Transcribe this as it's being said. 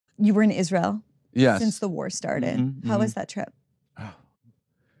you were in Israel Yes. since the war started. Mm-hmm, How was that trip?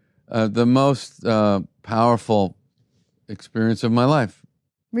 The most powerful experience of my life.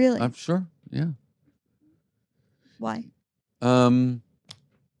 Really? I'm sure, yeah. Why?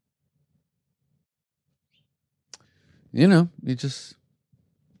 You know, you just...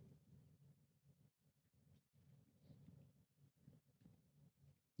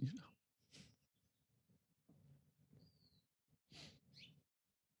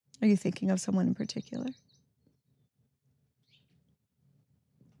 Are you thinking of someone in particular?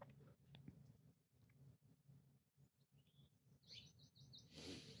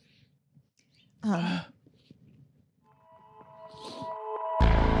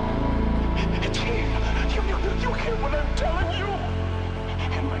 It's here. You hear what I'm telling you?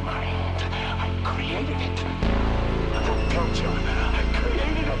 In my mind, I created it. The future, I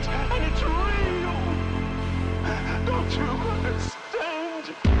created it, and it's real. Don't you understand?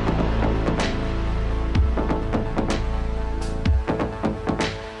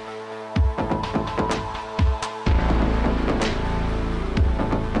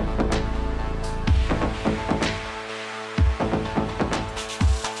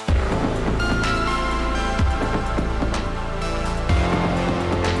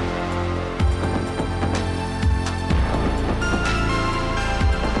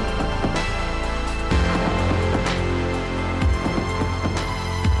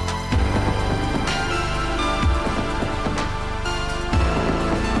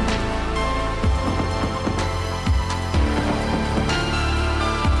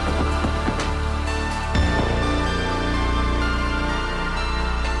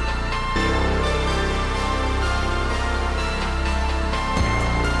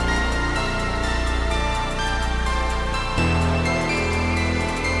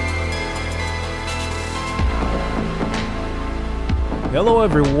 Hello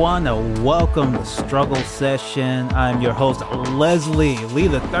everyone, and welcome to Struggle Session. I'm your host, Leslie Lee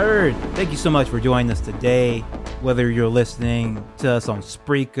III. Thank you so much for joining us today. Whether you're listening to us on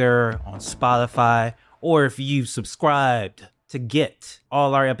Spreaker, on Spotify, or if you've subscribed to get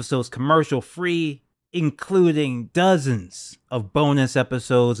all our episodes commercial free, including dozens of bonus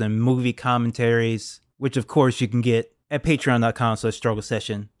episodes and movie commentaries, which of course you can get at patreon.com/struggle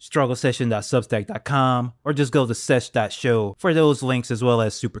session, strugglesession.substack.com, or just go to sesh.show for those links as well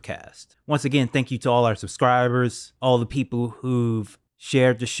as Supercast. Once again, thank you to all our subscribers, all the people who've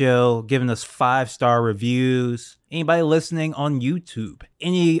shared the show, given us 5-star reviews, anybody listening on YouTube.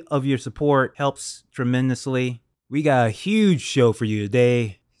 Any of your support helps tremendously. We got a huge show for you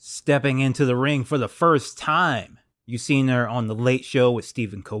today. Stepping into the ring for the first time. You've seen her on The Late Show with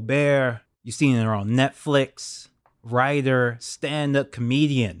Stephen Colbert. You've seen her on Netflix. Writer, stand-up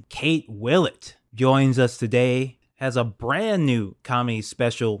comedian Kate Willett joins us today, has a brand new comedy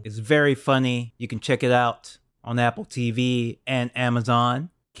special. It's very funny. You can check it out on Apple TV and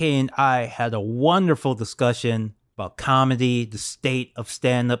Amazon. Kate and I had a wonderful discussion about comedy, the state of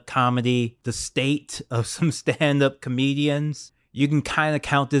stand-up comedy, the state of some stand-up comedians. You can kind of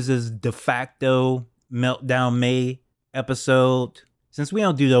count this as de facto Meltdown May episode, since we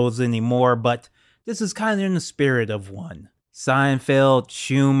don't do those anymore, but this is kind of in the spirit of one. Seinfeld,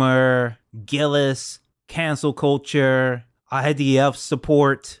 Schumer, Gillis, cancel culture, IDF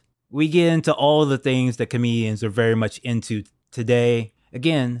support. We get into all the things that comedians are very much into today.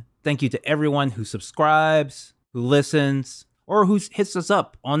 Again, thank you to everyone who subscribes, who listens, or who hits us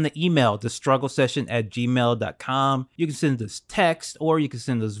up on the email, thestrugglesession@gmail.com. You can send us text or you can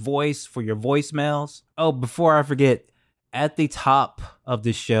send us voice for your voicemails. Oh, before I forget, at the top of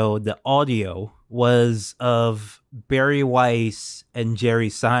the show, the audio was of Barry Weiss and Jerry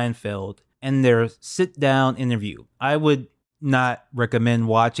Seinfeld and their sit-down interview. I would not recommend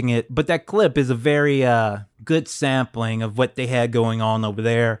watching it, but that clip is a very good sampling of what they had going on over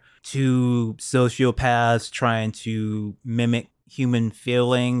there. Two sociopaths trying to mimic human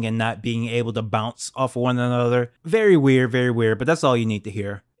feeling and not being able to bounce off one another. Very weird, but that's all you need to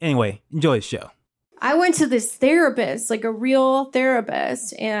hear. Anyway, enjoy the show. I went to this therapist, like a real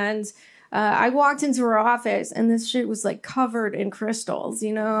therapist, and I walked into her office, and this shit was like covered in crystals,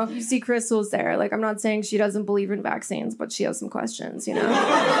 you know? You see crystals there. Like, I'm not saying she doesn't believe in vaccines, but she has some questions, you know? Like,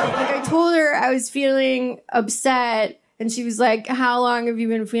 I told her I was feeling upset, and she was like, how long have you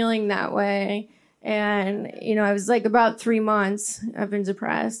been feeling that way? And, you know, I was like, about 3 months I've been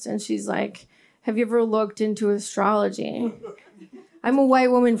depressed. And she's like, have you ever looked into astrology? I'm a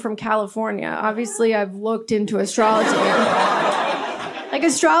white woman from California. Obviously, I've looked into astrology. Like,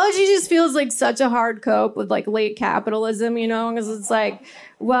 astrology just feels like such a hard cope with, like, late capitalism, you know? Because it's like,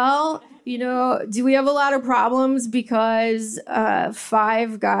 well, You know, do we have a lot of problems because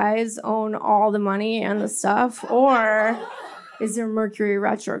 5 guys own all the money and the stuff? Or is there Mercury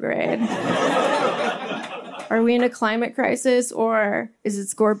retrograde? Are we in a climate crisis, or is it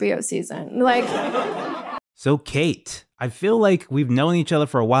Scorpio season? Like, So, Kate, I feel like we've known each other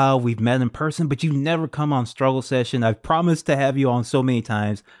for a while. We've met in person, but you've never come on Struggle Session. I've promised to have you on so many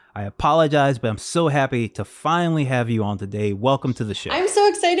times. I apologize, but I'm so happy to finally have you on today. Welcome to the show. I'm so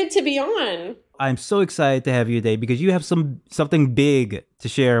excited to be on. I'm so excited to have you today because you have something big to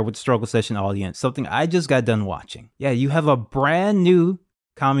share with the Struggle Session audience, something I just got done watching. Yeah, you have a brand new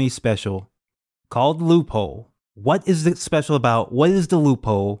comedy special called Loophole. What is the special about? What is the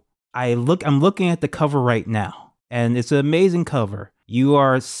loophole? I'm looking at the cover right now, and it's an amazing cover. You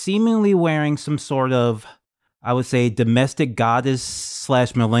are seemingly wearing some sort of, I would say, domestic goddess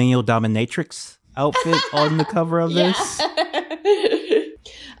 / millennial dominatrix outfit on the cover of this.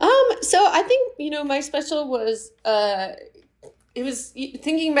 So I think, my special was, it was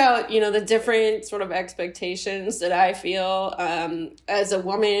thinking about, the different sort of expectations that I feel as a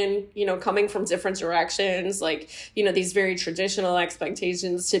woman, coming from different directions, like, these very traditional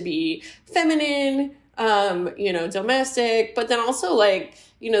expectations to be feminine, domestic, but then also like,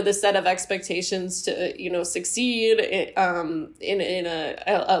 the set of expectations to, succeed in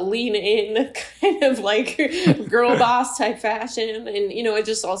a lean in kind of like girl boss type fashion. And, it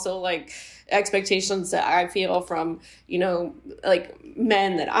just also like expectations that I feel from, like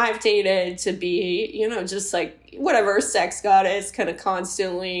men that I've dated to be, just like whatever sex goddess, kind of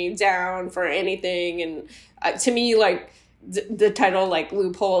constantly down for anything. And to me, like the title, like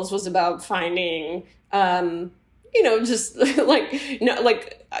Loopholes, was about finding, just like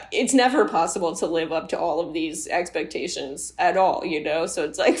it's never possible to live up to all of these expectations at all, so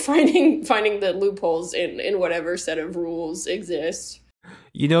it's like finding the loopholes in whatever set of rules exist.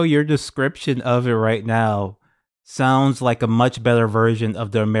 Your description of it right now sounds like a much better version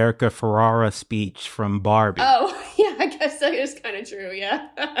of the America Ferrara speech from Barbie. Oh, yeah, I guess that is kind of true, yeah.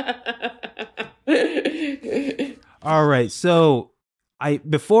 All right, so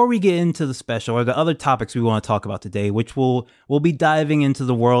before we get into the special or the other topics we want to talk about today, which we'll be diving into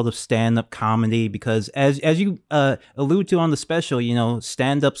the world of stand-up comedy, because as you allude to on the special,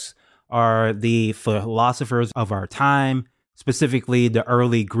 stand-ups are the philosophers of our time. Specifically, the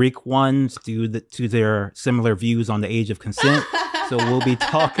early Greek ones due to their similar views on the age of consent. So we'll be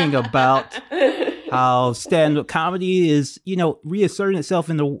talking about how stand-up comedy is, reasserting itself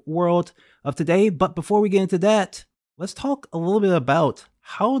in the world of today. But before we get into that, let's talk a little bit about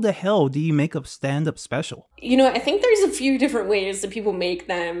how the hell do you make a stand-up special? I think there's a few different ways that people make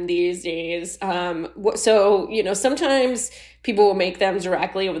them these days. So, sometimes people will make them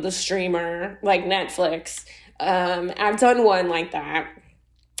directly with a streamer like Netflix. I've done one like that.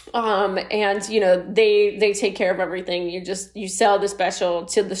 And they take care of everything. You sell the special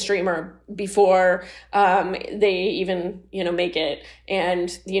to the streamer before, they even, make it. And,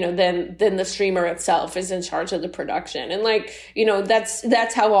 then the streamer itself is in charge of the production. And like,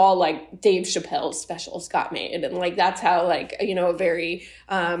 that's how all like Dave Chappelle's specials got made. And like, that's how like, a very,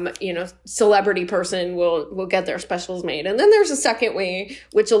 celebrity person will get their specials made. And then there's a second way,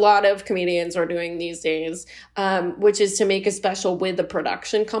 which a lot of comedians are doing these days, which is to make a special with a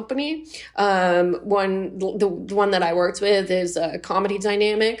production company. The one that I worked with is Comedy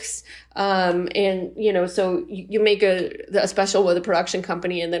Dynamics. And so you make a special with a production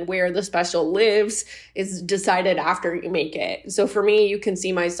company, and then where the special lives is decided after you make it. So for me, you can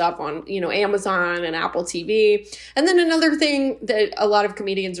see my stuff on, Amazon and Apple TV. And then another thing that a lot of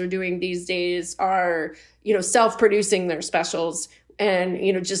comedians are doing these days are, self-producing their specials and,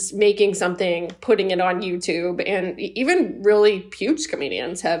 just making something, putting it on YouTube. And even really huge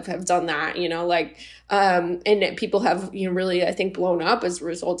comedians have done that, and people have, really, I think, blown up as a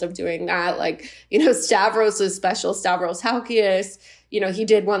result of doing that. Like, Stavros' special, Stavros Halkias, he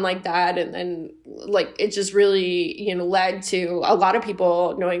did one like that. And then like, it just really, led to a lot of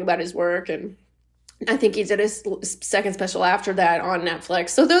people knowing about his work. And I think he did his second special after that on Netflix.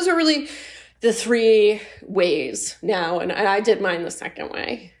 So those are really the 3 ways now. And I did mine the second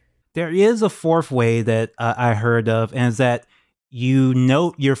way. There is a fourth way that I heard of, and is that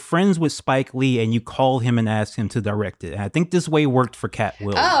you're friends with Spike Lee and you call him and ask him to direct it. And I think this way worked for Cat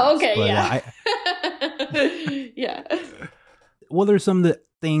Williams. Oh, okay, but, yeah. Yeah. What are some of the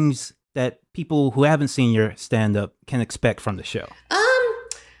things that people who haven't seen your stand-up can expect from the show?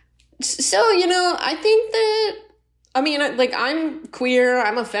 So, I think that I mean, like, I'm queer,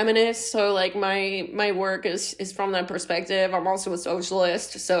 I'm a feminist, so like my work is from that perspective. I'm also a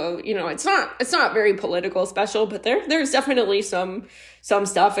socialist, so it's not very political special, but there's definitely some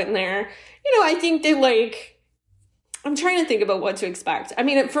stuff in there. I think that, like, I'm trying to think about what to expect. I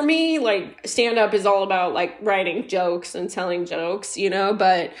mean, for me, like, stand up is all about like writing jokes and telling jokes,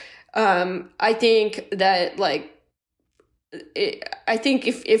 but I think that, like, I think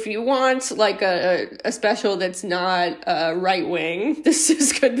if you want like a special that's not right wing,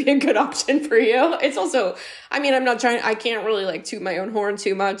 this could be a good option for you. It's also, I mean, I can't really like toot my own horn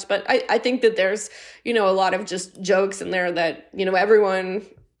too much, but I think that there's, a lot of just jokes in there that, everyone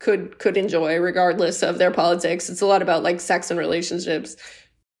could enjoy regardless of their politics. It's a lot about like sex and relationships.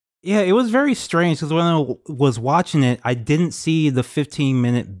 Yeah, it was very strange because when I was watching it, I didn't see the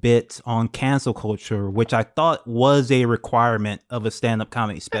 15-minute bit on cancel culture, which I thought was a requirement of a stand-up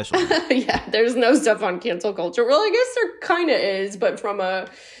comedy special. Yeah, there's no stuff on cancel culture. Well, I guess there kind of is, but from a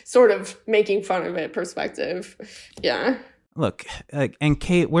sort of making fun of it perspective. Yeah. Look, and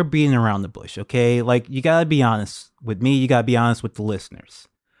Kate, we're beating around the bush, okay? Like, you gotta be honest with me, you gotta be honest with the listeners.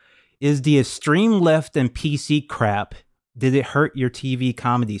 Is the extreme left and PC crap, did it hurt your TV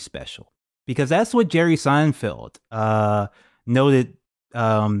comedy special? Because that's what Jerry Seinfeld noted,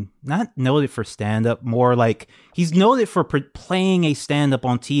 not noted for stand-up, more like he's noted for playing a stand-up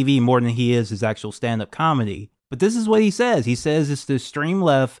on TV more than he is his actual stand-up comedy. But this is what he says. He says it's the extreme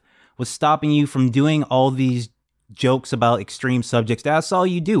left was stopping you from doing all these jokes about extreme subjects. That's all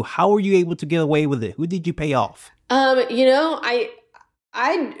you do. How were you able to get away with it? Who did you pay off?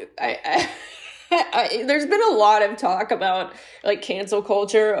 There's been a lot of talk about like cancel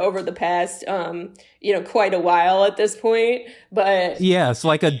culture over the past, quite a while at this point, but yeah, it's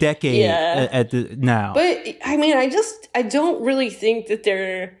like a decade now. But I mean, I don't really think that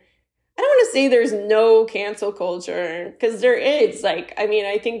I don't want to say there's no cancel culture, because there is. Like, I mean,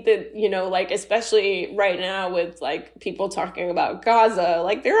 I think that, like, especially right now with like people talking about Gaza,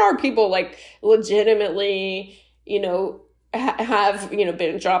 like there are people like legitimately, have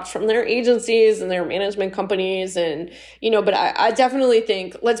been dropped from their agencies and their management companies, and but I definitely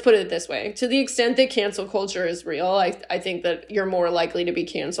think, let's put it this way, to the extent that cancel culture is real, I think that you're more likely to be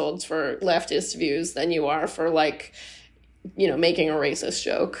canceled for leftist views than you are for like making a racist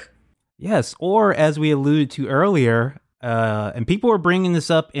joke. Yes, or as we alluded to earlier, and people were bringing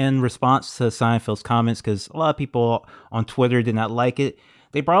this up in response to Seinfeld's comments because a lot of people on Twitter did not like it.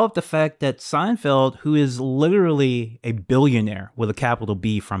 They brought up the fact that Seinfeld, who is literally a billionaire with a capital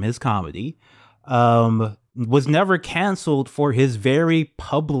B from his comedy, was never canceled for his very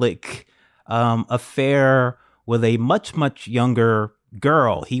public affair with a much, much younger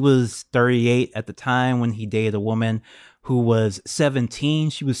girl. He was 38 at the time when he dated a woman who was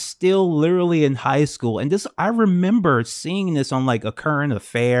 17. She was still literally in high school. And this, I remember seeing this on like a Current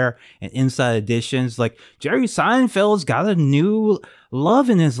Affair and Inside Editions. Like, Jerry Seinfeld's got a new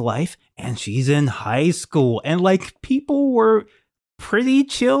love in his life and she's in high school. And like, people were pretty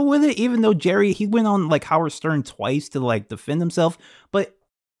chill with it, even though Jerry, he went on like Howard Stern twice to like defend himself. But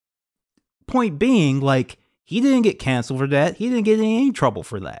point being, like, he didn't get canceled for that. He didn't get in any trouble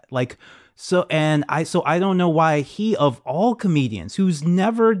for that. Like, so I don't know why he, of all comedians, who's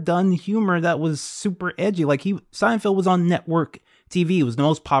never done humor that was super edgy, like Seinfeld was on network TV. It was the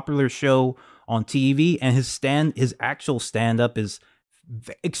most popular show on TV, and his actual stand-up is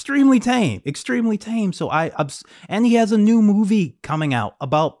extremely tame. So and he has a new movie coming out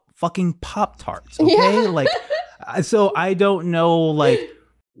about fucking Pop-Tarts. Okay, yeah. Like, so I don't know, like,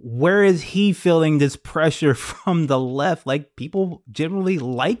 where is he feeling this pressure from the left? Like, people generally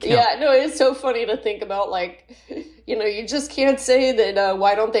like him. Yeah, no, it's so funny to think about, like, you just can't say that,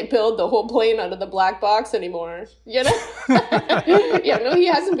 why don't they build the whole plane out of the black box anymore? Yeah, no, he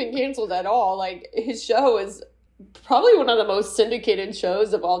hasn't been canceled at all. Like, his show is probably one of the most syndicated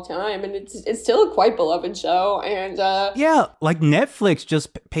shows of all time, and it's still a quite beloved show. And yeah, like Netflix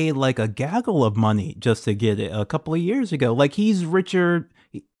just paid like a gaggle of money just to get it a couple of years ago. Like, he's richer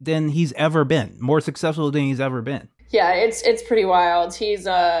than he's ever been, more successful than he's ever been. Yeah, it's pretty wild. He's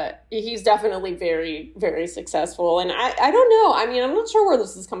definitely very, very successful. And I don't know. I mean, I'm not sure where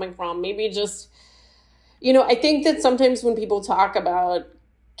this is coming from. Maybe just, I think that sometimes when people talk about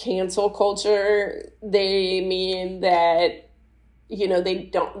cancel culture, they mean that, they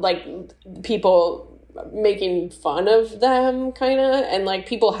don't like people making fun of them, kind of. And like,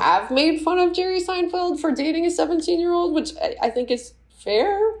 people have made fun of Jerry Seinfeld for dating a 17-year-old, which I think is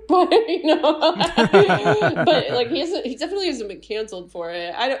fair, but but like he definitely hasn't been canceled for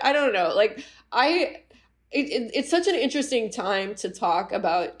it. I don't know. Like, I it's such an interesting time to talk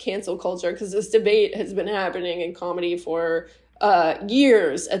about cancel culture, because this debate has been happening in comedy for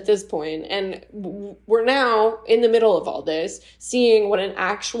years at this point, and we're now in the middle of all this, seeing what an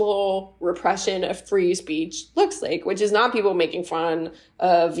actual repression of free speech looks like, which is not people making fun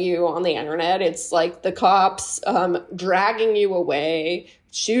of you on the internet. It's like the cops dragging you away,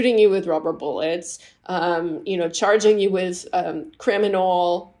 shooting you with rubber bullets, charging you with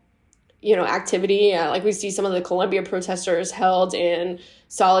criminal activity. Like we see some of the Columbia protesters held in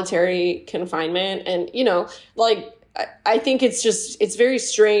solitary confinement. And, I think it's very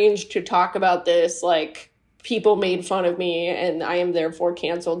strange to talk about this, like, people made fun of me and I am therefore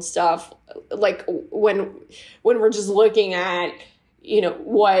canceled stuff. Like when we're just looking at,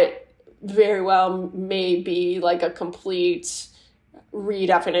 what very well may be like a complete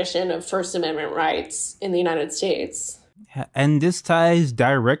redefinition of First Amendment rights in the United States. And this ties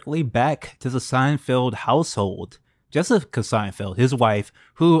directly back to the Seinfeld household. Jessica Seinfeld, his wife,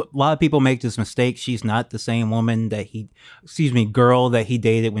 who a lot of people make this mistake. She's not the same woman girl that he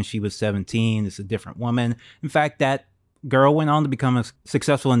dated when she was 17. It's a different woman. In fact, that girl went on to become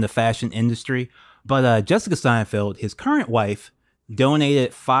successful in the fashion industry. But Jessica Seinfeld, his current wife,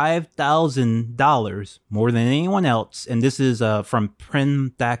 donated $5,000 more than anyone else. And this is from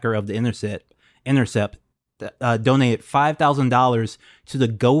Prim Thacker of The Intercept. Donated $5,000 to the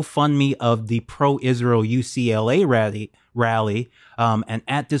GoFundMe of the pro-Israel UCLA rally. And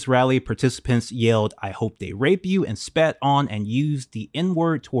at this rally, participants yelled, "I hope they rape you," and spat on and used the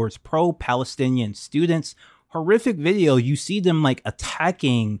N-word towards pro-Palestinian students. Horrific video. You see them like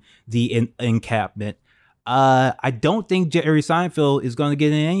attacking the encampment. I don't think Jerry Seinfeld is going to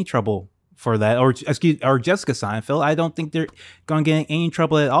get in any trouble for that, or Jessica Seinfeld. I don't think they're going to get in any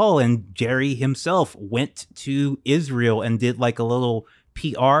trouble at all. And Jerry himself went to Israel and did like a little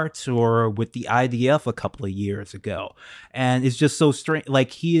PR tour with the IDF a couple of years ago. And it's just so strange.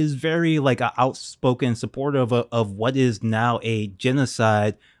 Like, he is very like an outspoken supporter of what is now a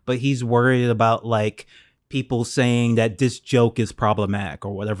genocide, but he's worried about like people saying that this joke is problematic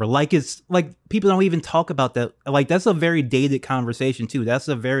or whatever. Like, it's like people don't even talk about that. Like, that's a very dated conversation too. That's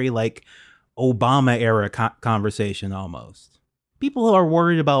a very like Obama era conversation almost. People are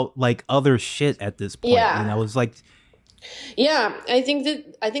worried about like other shit at this point. Yeah. It's like, yeah, I think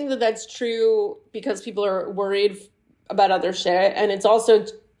that that's true because people are worried about other shit, and it's also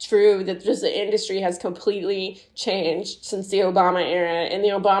true that just the industry has completely changed since the Obama era. In the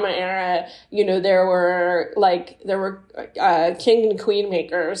Obama era, there were king and queen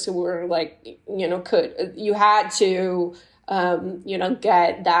makers who were like, you had to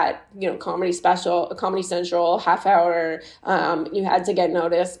get that, Comedy Central half hour. You had to get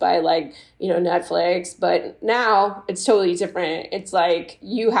noticed by Netflix, but now it's totally different. It's like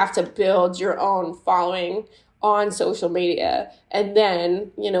you have to build your own following on social media. And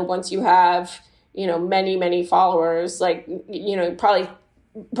then, once you have, many, many followers, probably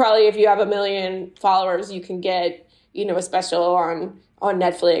if you have 1 million followers, you can get, a special on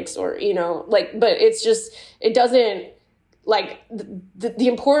Netflix or, but it's just, it doesn't, the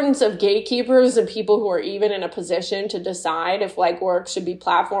importance of gatekeepers and people who are even in a position to decide if work should be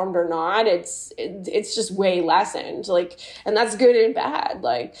platformed or not, it's just way lessened. And that's good and bad.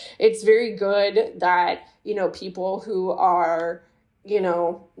 It's very good that, people who are,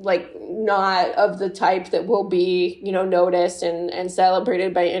 not of the type that will be, noticed and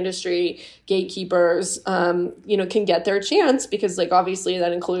celebrated by industry gatekeepers, can get their chance because obviously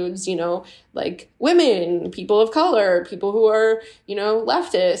that includes, women, people of color, people who are,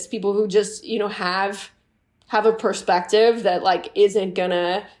 leftist, people who just, have a perspective that isn't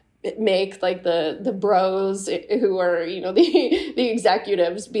gonna make the bros who are, the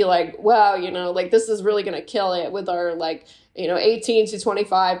executives be like, wow, this is really gonna kill it with our 18 to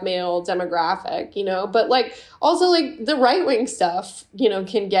 25 male demographic, but also the right-wing stuff,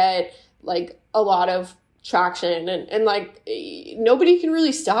 can get a lot of traction and nobody can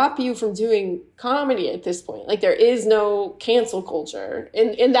really stop you from doing comedy at this point. There is no cancel culture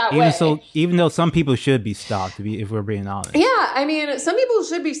in that way. Even though some people should be stopped, if we're being honest. Yeah, I mean, some people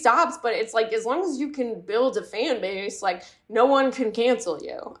should be stopped, but it's as long as you can build a fan base, no one can cancel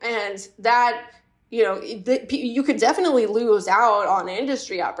you. And that, you could definitely lose out on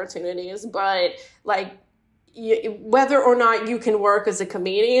industry opportunities, but whether or not you can work as a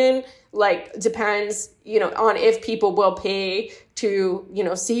comedian, depends, on if people will pay to,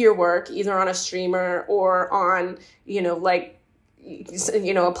 see your work either on a streamer or on, a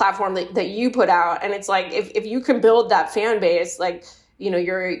platform that you put out. And it's if you can build that fan base,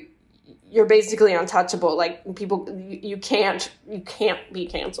 you're basically untouchable. People, you can't be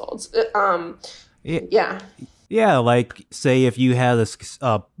canceled. Yeah. Yeah, like say if you had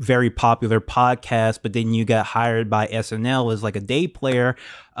a very popular podcast, but then you got hired by SNL as like a day player,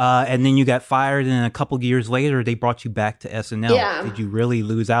 and then you got fired, and a couple of years later they brought you back to SNL. Yeah. Did you really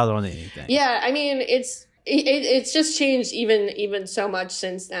lose out on anything? Yeah, I mean, it's just changed even so much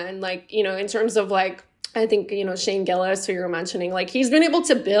since then. Like, you know, in terms of like, I think, you know, Shane Gillis, who you were mentioning, like he's been able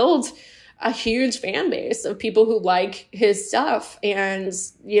to build a huge fan base of people who like his stuff. And,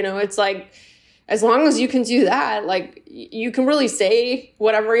 you know, it's like, as long as you can do that, like you can really say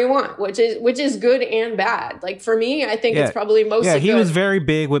whatever you want, which is good and bad. Like for me, I think it's probably mostly he good. was very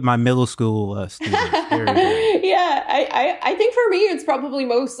big with my middle school students. Very big. Yeah, I think for me, it's probably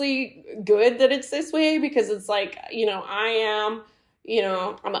mostly good that it's this way, because it's like, you know, I'm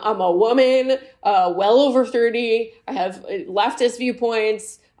a woman, well over 30. I have leftist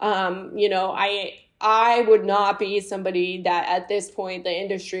viewpoints. You know, I would not be somebody that at this point the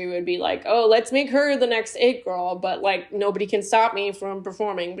industry would be like, oh, let's make her the next it girl. But like nobody can stop me from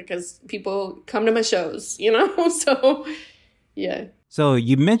performing because people come to my shows, you know? So, yeah. So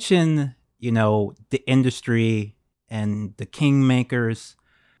you mentioned, you know, the industry and the kingmakers.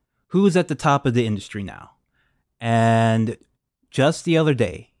 Who's at the top of the industry now? And just the other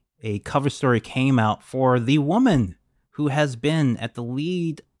day, a cover story came out for the woman who has been at the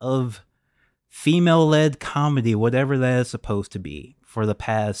lead of female-led comedy, whatever that is supposed to be, for the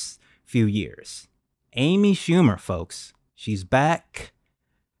past few years. Amy Schumer, folks. She's back.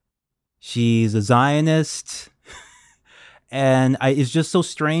 She's a Zionist. And it's just so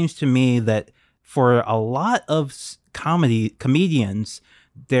strange to me that for a lot of comedians,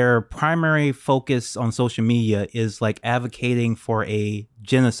 their primary focus on social media is like advocating for a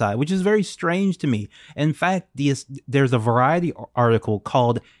genocide, which is very strange to me. In fact, there's a Variety article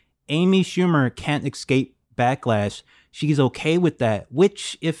called Amy Schumer Can't Escape Backlash. She's okay with that,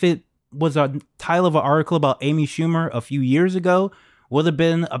 which if it was a title of an article about Amy Schumer a few years ago, would have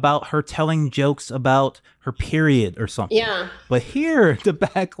been about her telling jokes about her period or something. Yeah. But here, the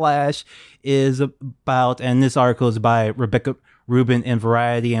backlash is about, and this article is by Rebecca Rubin in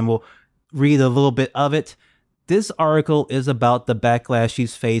Variety, and we'll read a little bit of it. This article is about the backlash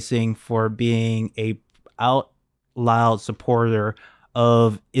she's facing for being a out loud supporter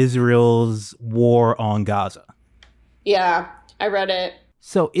of Israel's war on Gaza. Yeah, I read it.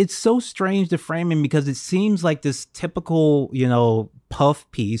 So it's so strange to frame it because it seems like this typical, you know,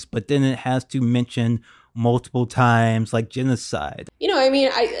 puff piece, but then it has to mention multiple times like genocide. You know, I mean,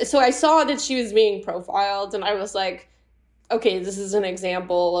 I saw that she was being profiled and I was like, okay, this is an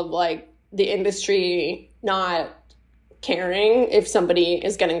example of like the industry not caring if somebody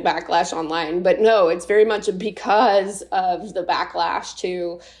is getting backlash online. But no, it's very much because of the backlash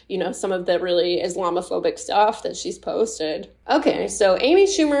to, you know, some of the really Islamophobic stuff that she's posted. Okay, so Amy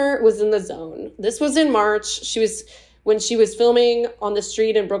Schumer was in the zone. This was in March. When she was filming on the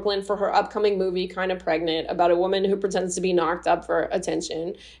street in Brooklyn for her upcoming movie, Kind of Pregnant, about a woman who pretends to be knocked up for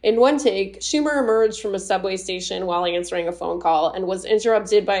attention. In one take, Schumer emerged from a subway station while answering a phone call and was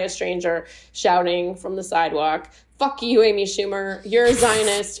interrupted by a stranger shouting from the sidewalk, "Fuck you, Amy Schumer. You're a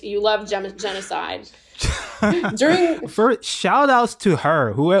Zionist. You love genocide." Shout outs to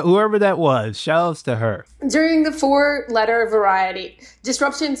her, whoever that was. Shout outs to her. During the 4-letter variety,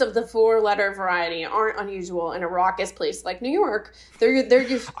 disruptions of the 4-letter variety aren't unusual in a raucous place like New York. They're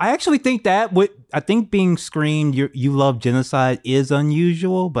just. I actually think I think being screamed "you love genocide" is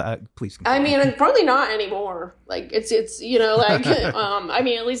unusual, but please continue. I mean, probably not anymore. Like it's you know, like I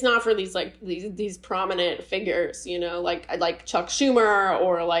mean, at least not for these like these prominent figures, you know, like Chuck Schumer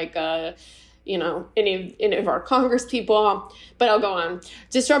or like you know, any of our Congress people, but I'll go on.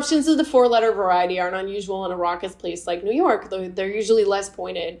 Disruptions of the 4-letter variety aren't unusual in a raucous place like New York, though they're usually less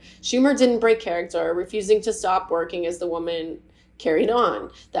pointed. Schumer didn't break character, refusing to stop working as the woman carried on.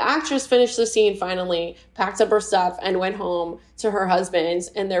 The actress finished the scene finally, packed up her stuff, and went home to her husband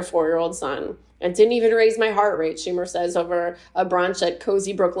and their 4-year-old son. And didn't even raise my heart rate, Schumer says over a brunch at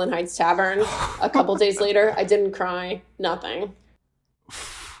Cozy Brooklyn Heights Tavern. A couple days later, I didn't cry, nothing.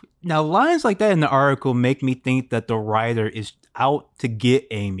 Now, lines like that in the article make me think that the writer is out to get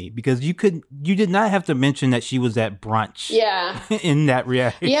Amy, because you did not have to mention that she was at brunch. Yeah. In that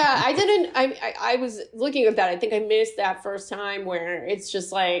reaction. Yeah, I didn't. I was looking at that. I think I missed that first time where it's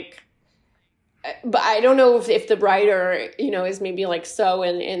just like, but I don't know if the writer, you know, is maybe like so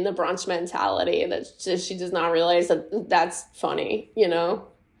in the brunch mentality that she does not realize that that's funny, you know.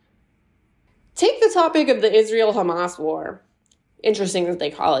 Take the topic of the Israel-Hamas war. Interesting that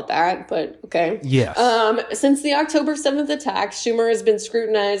they call it that, but okay. Yes. Since the October 7th attack, Schumer has been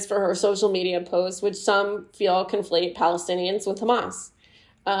scrutinized for her social media posts, which some feel conflate Palestinians with Hamas.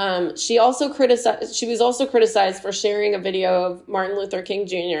 She was also criticized for sharing a video of Martin Luther King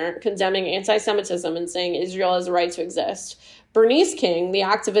Jr. condemning anti-Semitism and saying Israel has a right to exist. Bernice King, the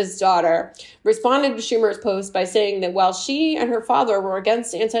activist's daughter, responded to Schumer's post by saying that while she and her father were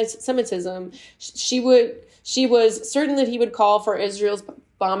against anti-Semitism, she was certain that he would call for Israel's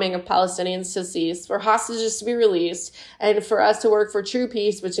bombing of Palestinians to cease, for hostages to be released, and for us to work for true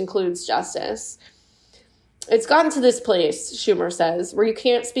peace, which includes justice. It's gotten to this place, Schumer says, where you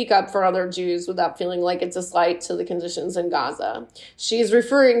can't speak up for other Jews without feeling like it's a slight to the conditions in Gaza. She's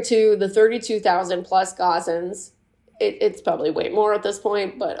referring to the 32,000 plus Gazans. It's probably way more at this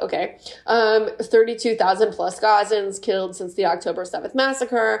point, but okay. 32,000 plus Gazans killed since the October 7th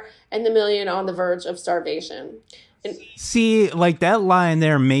massacre, and the million on the verge of starvation. See, like that line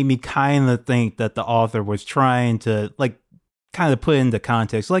there made me kind of think that the author was trying to kind of put into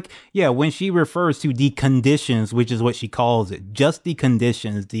context. Like, yeah, when she refers to the conditions, which is what she calls it, just the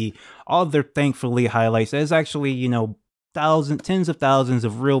conditions, the author thankfully highlights there's actually, tens of thousands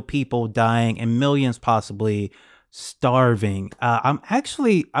of real people dying and millions possibly starving. I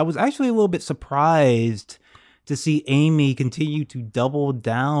was actually a little bit surprised to see Amy continue to double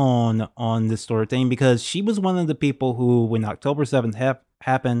down on this sort of thing, because she was one of the people who, when October 7th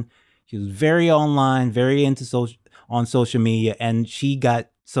happened, she was very online, very into on social media, and she got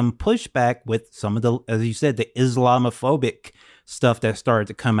some pushback with some of the, as you said, the Islamophobic stuff that started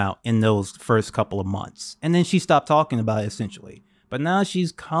to come out in those first couple of months. And then she stopped talking about it, essentially. But now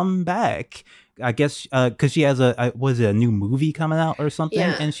she's come back, I guess, because she has a new movie coming out or something,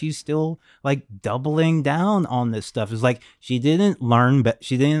 Yeah. and she's still like doubling down on this stuff. It's like she didn't learn,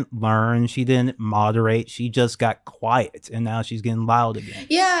 she didn't moderate, she just got quiet, and now she's getting loud again.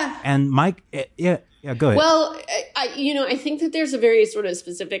 Yeah. And Mike, yeah, go ahead. Well, I think that there's a very sort of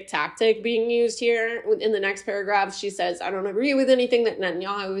specific tactic being used here. In the next paragraph, she says, I don't agree with anything that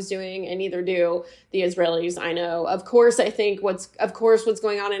Netanyahu is doing, and neither do the Israelis I know. Of course, I think what's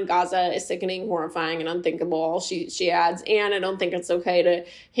going on in Gaza is sickening, horrifying, and unthinkable, she adds, and I don't think it's okay to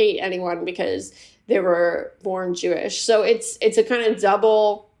hate anyone because they were born Jewish. So it's a kind of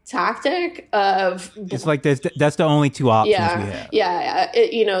double tactic of... It's like that's the only two options we have. Yeah,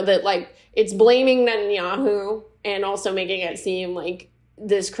 that like it's blaming Netanyahu and also making it seem like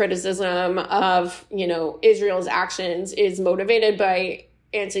this criticism of, Israel's actions is motivated by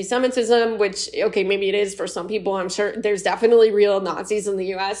anti-Semitism, which, okay, maybe it is for some people. I'm sure there's definitely real Nazis in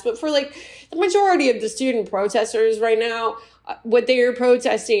the US, but for like the majority of the student protesters right now, what they are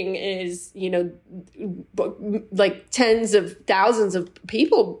protesting is, like tens of thousands of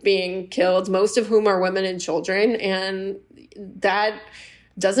people being killed, most of whom are women and children. And that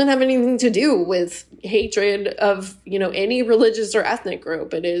doesn't have anything to do with hatred of, any religious or ethnic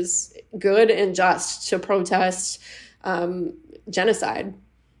group. It is good and just to protest genocide.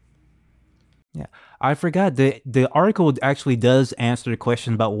 Yeah, I forgot the article actually does answer the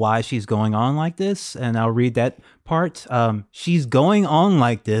question about why she's going on like this, and I'll read that part. She's going on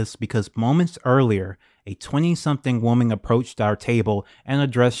like this because moments earlier, a 20-something woman approached our table and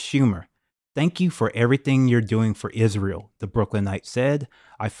addressed Schumer. Thank you for everything you're doing for Israel, the Brooklynite said.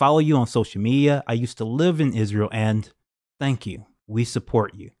 I follow you on social media. I used to live in Israel, and thank you. We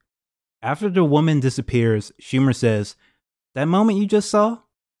support you. After the woman disappears, Schumer says, that moment you just saw?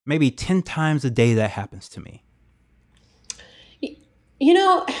 Maybe 10 times a day that happens to me.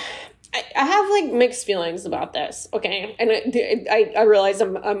 I have like mixed feelings about this, okay? And I realize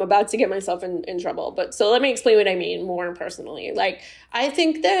I'm about to get myself in trouble, but so let me explain what I mean more personally. Like, I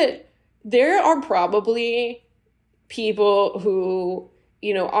think that there are probably people who,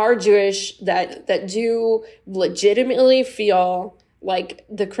 are Jewish that do legitimately feel like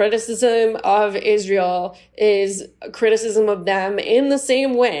the criticism of Israel is a criticism of them in the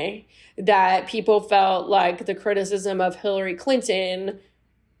same way that people felt like the criticism of Hillary Clinton,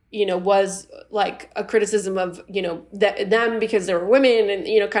 was like a criticism of, them because they were women,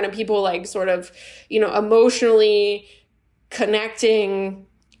 and, kind of people like sort of, emotionally connecting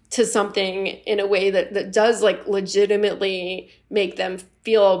to something in a way that does like legitimately make them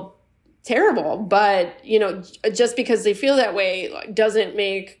feel terrible. But, just because they feel that way doesn't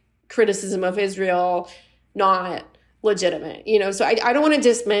make criticism of Israel not legitimate, so I don't want to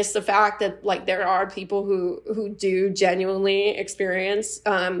dismiss the fact that like there are people who do genuinely experience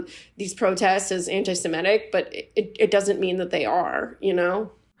these protests as anti-Semitic, but it doesn't mean that they are,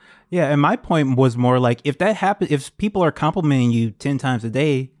 Yeah, and my point was more like, if that happens, if people are complimenting you 10 times a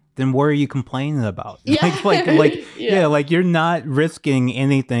day, then what are you complaining about? Yeah. Yeah, like you're not risking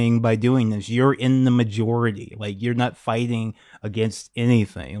anything by doing this. You're in the majority. Like you're not fighting against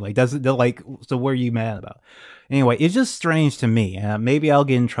anything. Like so what are you mad about? Anyway, it's just strange to me. Maybe I'll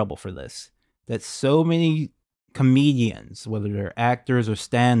get in trouble for this. That so many comedians, whether they're actors or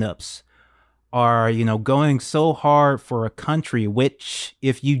stand-ups, are, going so hard for a country which,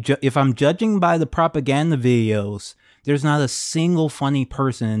 if I'm judging by the propaganda videos, there's not a single funny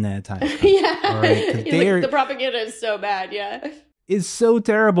person in that time. Yeah. All right? The propaganda is so bad. Yeah. It's so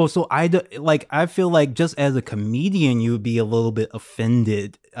terrible. So I feel like just as a comedian, you would be a little bit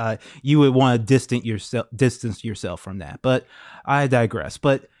offended. You would want to distance yourself from that. But I digress.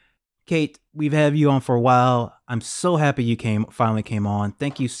 But Kate, we've had you on for a while. I'm so happy you finally came on.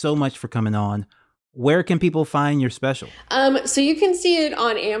 Thank you so much for coming on. Where can people find your special? So you can see it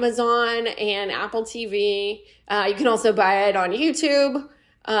on Amazon and Apple TV. You can also buy it on YouTube.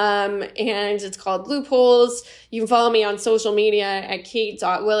 And it's called Loopholes. You can follow me on social media at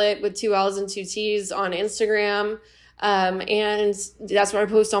kate.willett with 2 L's and 2 T's on Instagram. And that's where I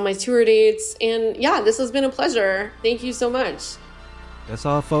post all my tour dates. And yeah, this has been a pleasure. Thank you so much. That's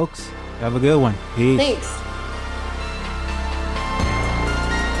all, folks. Have a good one. Peace. Thanks.